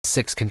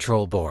6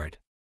 control board.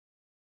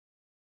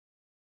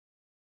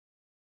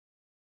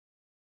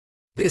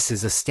 This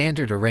is a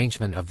standard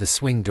arrangement of the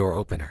swing door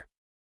opener.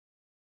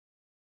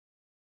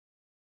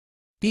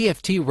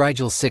 BFT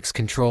Rigel 6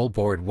 control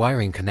board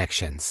wiring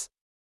connections.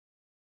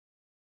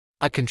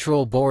 A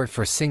control board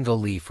for single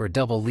leaf or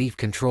double leaf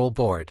control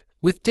board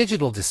with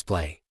digital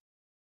display.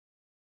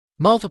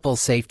 Multiple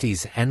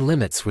safeties and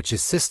limit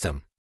switches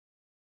system.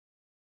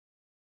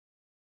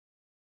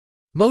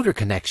 Motor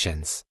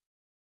connections.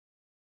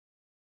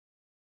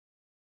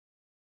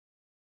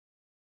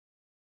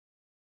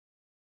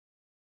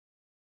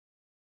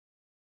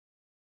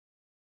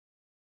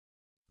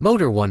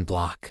 Motor 1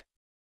 block.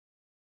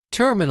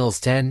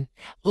 Terminals 10,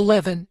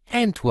 11,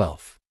 and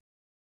 12.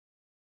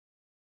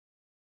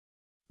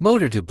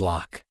 Motor 2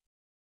 block.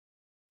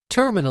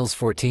 Terminals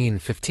 14,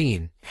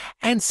 15,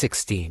 and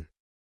 16.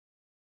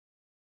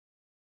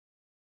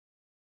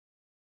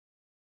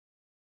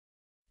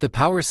 The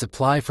power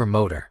supply for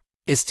motor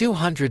is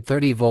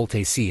 230 volt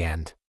AC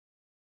and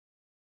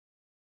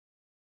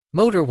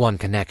Motor 1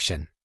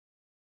 connection.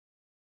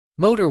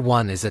 Motor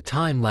 1 is a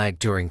time lag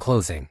during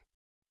closing.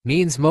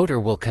 Means motor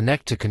will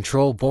connect to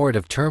control board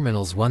of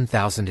terminals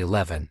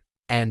 1011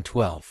 and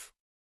 12.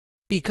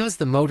 Because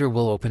the motor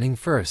will opening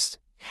first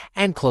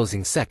and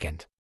closing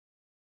second.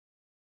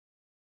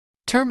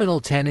 Terminal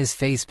 10 is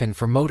phase pin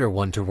for motor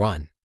 1 to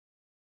run.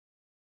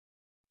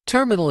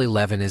 Terminal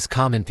 11 is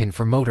common pin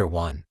for motor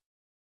 1.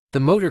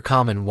 The motor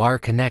common wire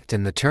connect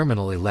in the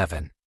terminal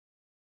 11.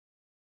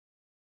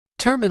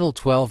 Terminal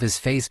 12 is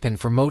phase pin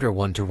for motor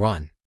 1 to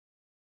run.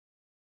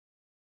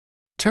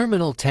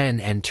 Terminal 10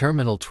 and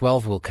terminal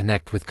 12 will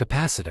connect with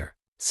capacitor.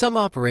 Some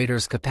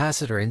operators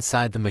capacitor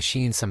inside the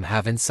machine, some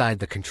have inside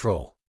the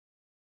control.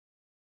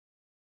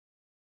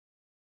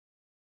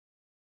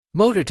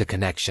 Motor 2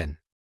 connection.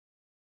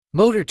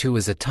 Motor 2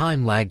 is a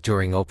time lag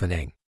during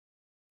opening.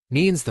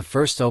 Means the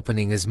first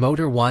opening is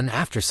motor 1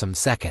 after some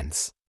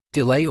seconds.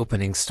 Delay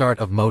opening start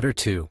of motor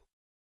 2.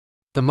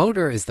 The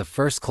motor is the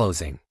first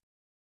closing.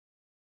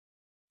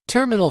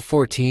 Terminal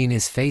 14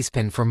 is phase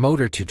pin for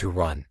motor 2 to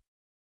run.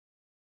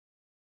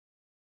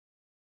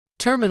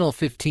 Terminal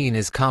 15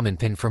 is common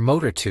pin for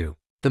motor 2.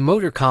 The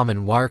motor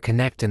common wire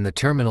connect in the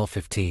terminal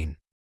 15.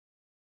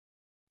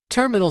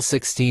 Terminal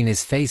 16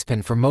 is phase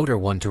pin for motor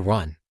 1 to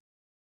run.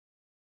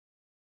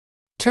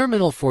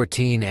 Terminal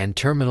 14 and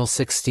terminal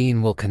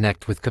 16 will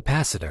connect with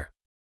capacitor.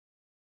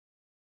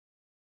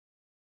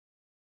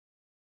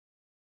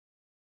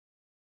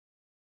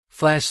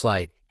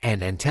 Flashlight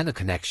and antenna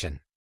connection.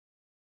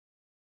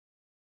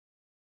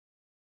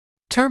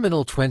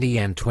 Terminal 20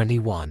 and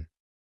 21.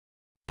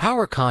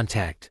 Power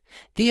contact.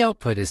 The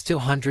output is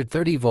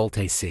 230 volt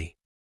AC.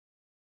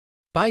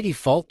 By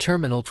default,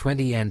 terminal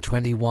 20 and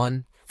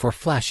 21 for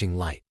flashing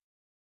light.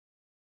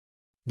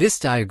 This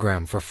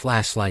diagram for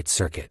flashlight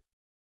circuit.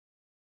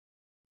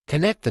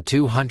 Connect the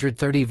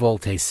 230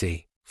 volt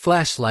AC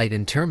flashlight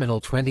in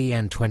terminal 20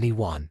 and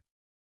 21.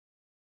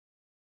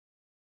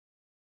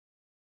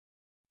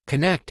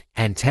 Connect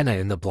antenna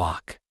in the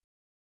block.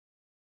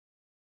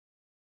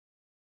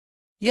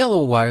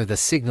 Yellow wire the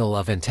signal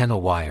of antenna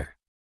wire.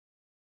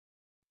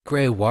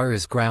 Gray wire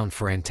is ground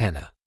for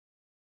antenna.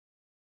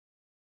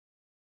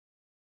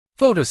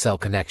 Photocell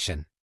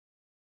connection.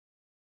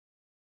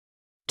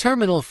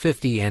 Terminal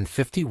 50 and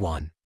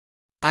 51.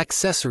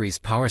 Accessories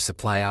power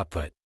supply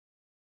output.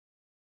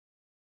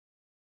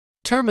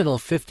 Terminal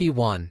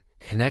 51,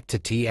 connect to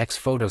TX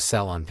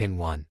photocell on pin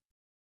 1.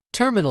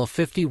 Terminal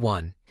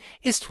 51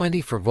 is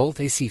 24 volt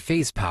AC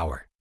phase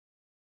power.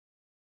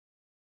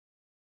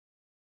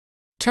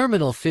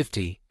 Terminal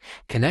 50,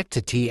 connect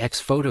to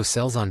TX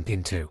photocells on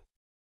pin 2.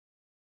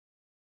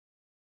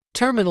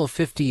 Terminal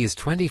 50 is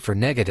 20 for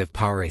negative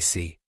power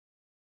AC.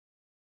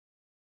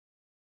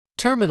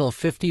 Terminal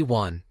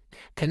 51,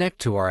 connect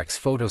to RX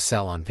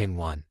photocell on pin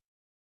 1.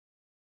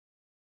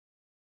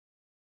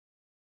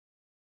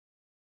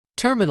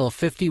 Terminal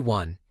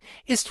 51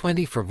 is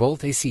 24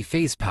 volt AC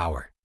phase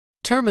power.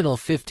 Terminal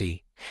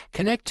 50,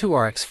 connect to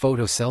RX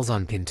photocells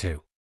on pin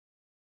 2.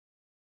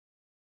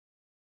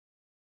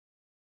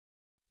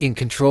 In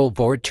control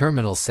board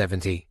terminal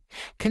 70,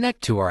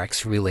 connect to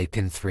RX relay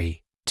pin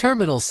 3.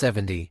 Terminal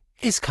 70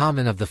 is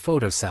common of the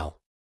photocell.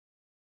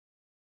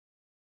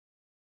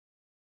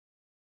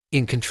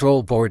 In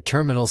control board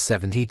terminal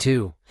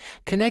 72,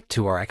 connect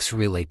to RX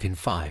relay pin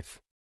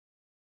 5.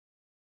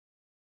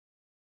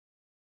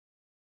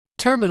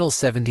 Terminal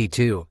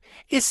 72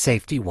 is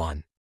safety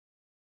 1.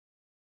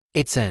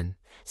 It's N,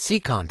 C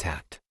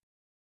contact.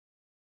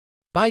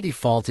 By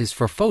default is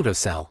for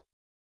photocell.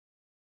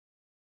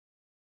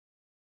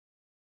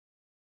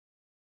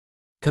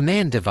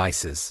 Command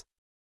devices.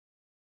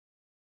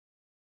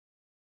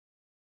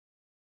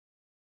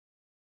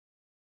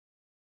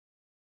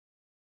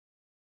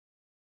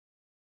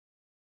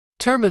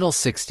 Terminal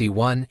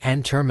 61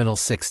 and Terminal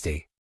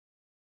 60.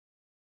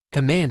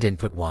 Command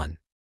input 1.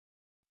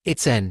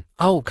 It's an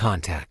O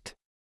contact.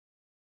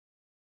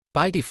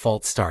 By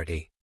default start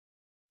E.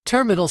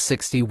 Terminal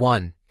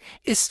 61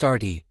 is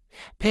start E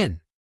pin.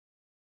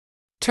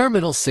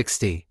 Terminal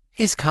 60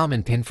 is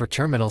common pin for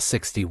terminal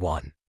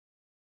 61.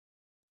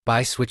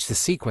 By switch the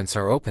sequence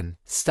are open,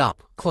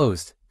 stop,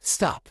 closed,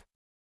 stop.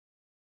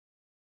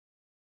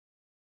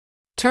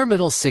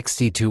 Terminal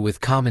 62 with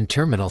common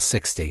terminal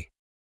 60.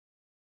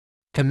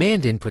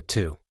 Command input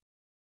 2.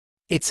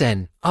 It's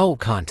N-O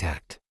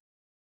contact.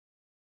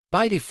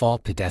 By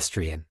default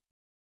pedestrian.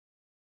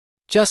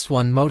 Just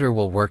one motor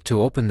will work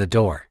to open the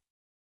door.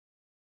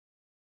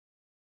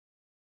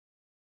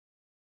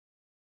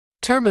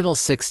 Terminal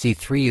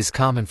 63 is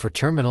common for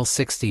terminal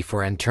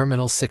 64 and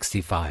terminal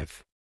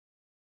 65.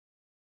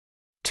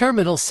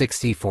 Terminal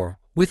 64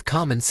 with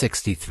common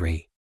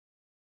 63.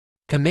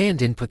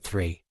 Command input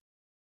 3.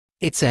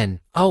 It's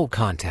N-O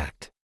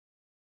contact.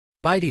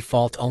 By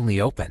default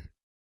only open.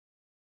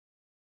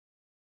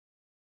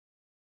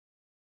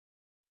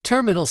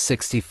 Terminal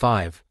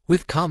 65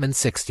 with common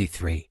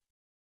 63.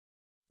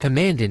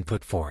 Command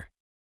input 4.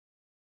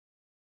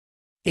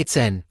 It's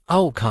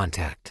N-O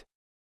contact.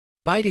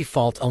 By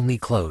default only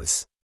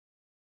close.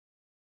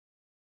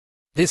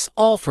 This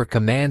all for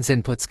commands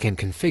inputs can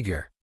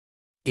configure.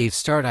 I've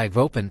start, I've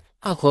open,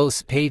 I'll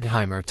close, paid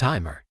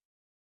timer.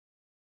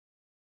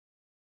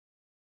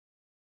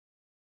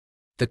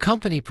 The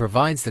company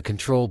provides the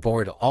control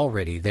board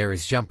already. There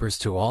is jumpers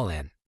to all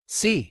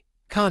N-C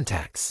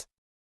contacts.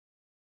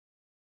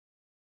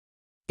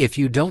 If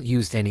you don't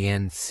use any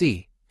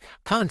N-C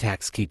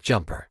contacts, keep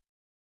jumper.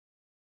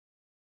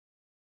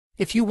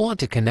 If you want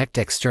to connect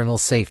external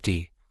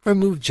safety,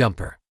 remove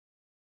jumper.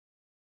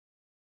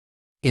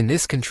 In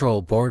this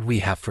control board we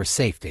have for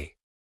safety.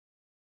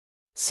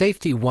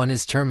 Safety 1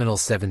 is terminal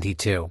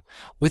 72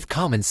 with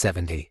common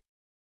 70.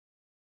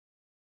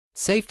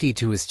 Safety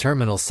 2 is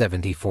terminal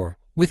 74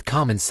 with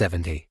common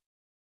 70.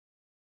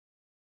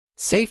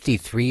 Safety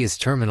 3 is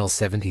terminal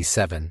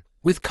 77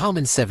 with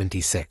common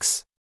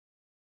 76.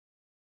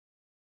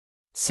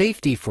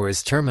 Safety 4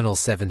 is terminal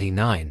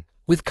 79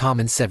 with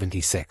common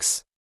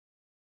 76.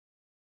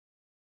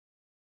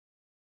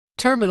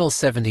 Terminal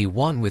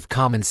 71 with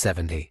common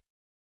 70.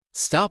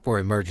 Stop or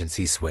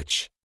emergency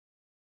switch.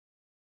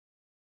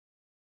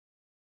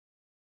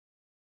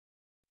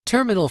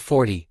 Terminal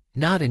 40,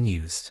 not in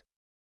use.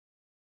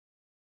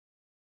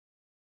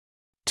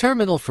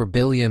 Terminal for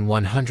billion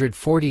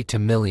 140 to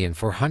million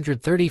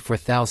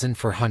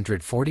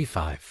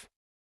 434,445.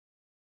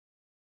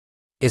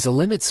 Is a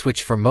limit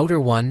switch for motor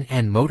 1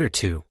 and motor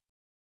 2.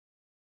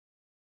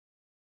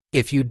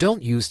 If you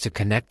don't use to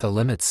connect the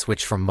limit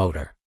switch from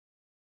motor,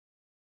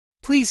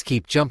 please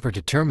keep jumper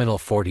to terminal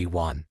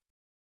 41.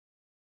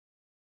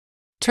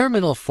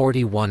 Terminal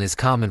 41 is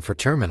common for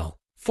terminal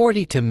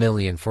 40 to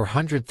million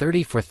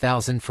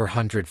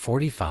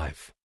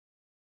 434,445.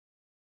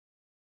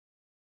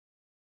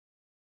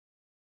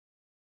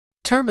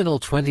 Terminal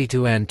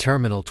 22 and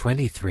terminal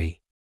 23.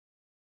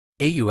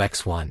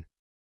 AUX1.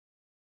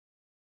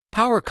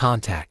 Power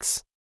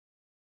contacts.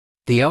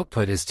 The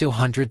output is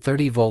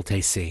 230 volt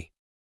AC.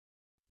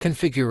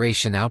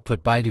 Configuration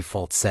output by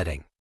default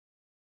setting.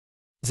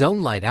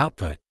 Zone light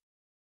output.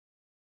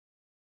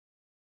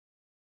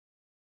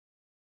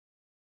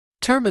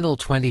 Terminal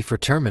 20 for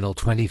terminal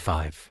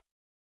 25.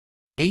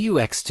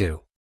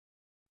 AUX2.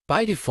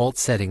 By default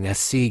setting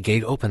SC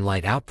gate open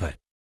light output.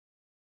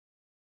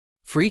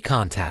 Free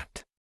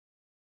contact.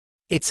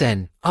 It's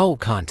N-O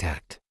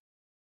contact.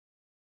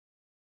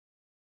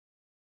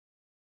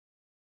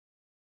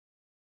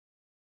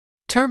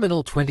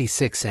 Terminal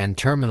 26 and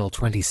terminal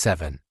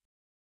 27.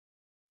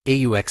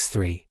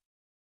 AUX3.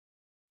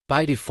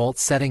 By default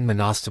setting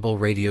monostable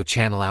radio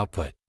channel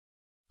output.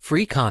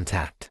 Free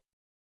contact.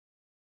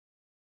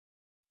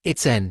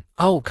 It's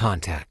N-O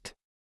contact.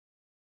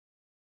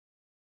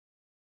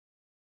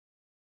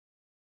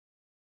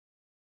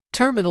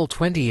 Terminal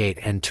 28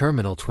 and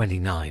terminal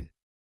 29.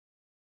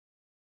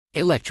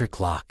 Electric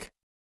lock.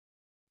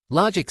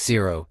 Logic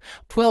 0,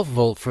 12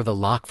 volt for the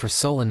lock for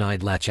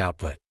solenoid latch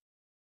output.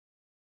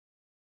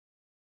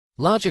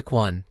 Logic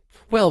 1,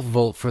 12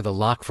 volt for the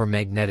lock for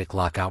magnetic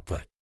lock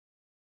output.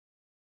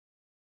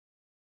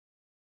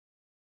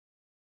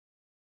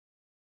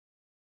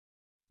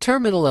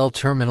 Terminal L,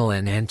 terminal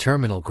N and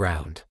terminal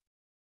ground.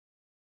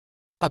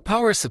 A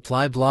power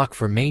supply block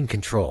for main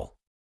control.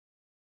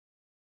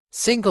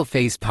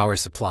 Single-phase power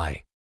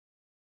supply.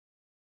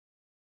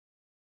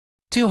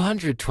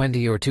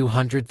 220 or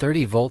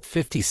 230 volt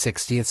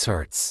 50/60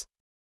 Hz.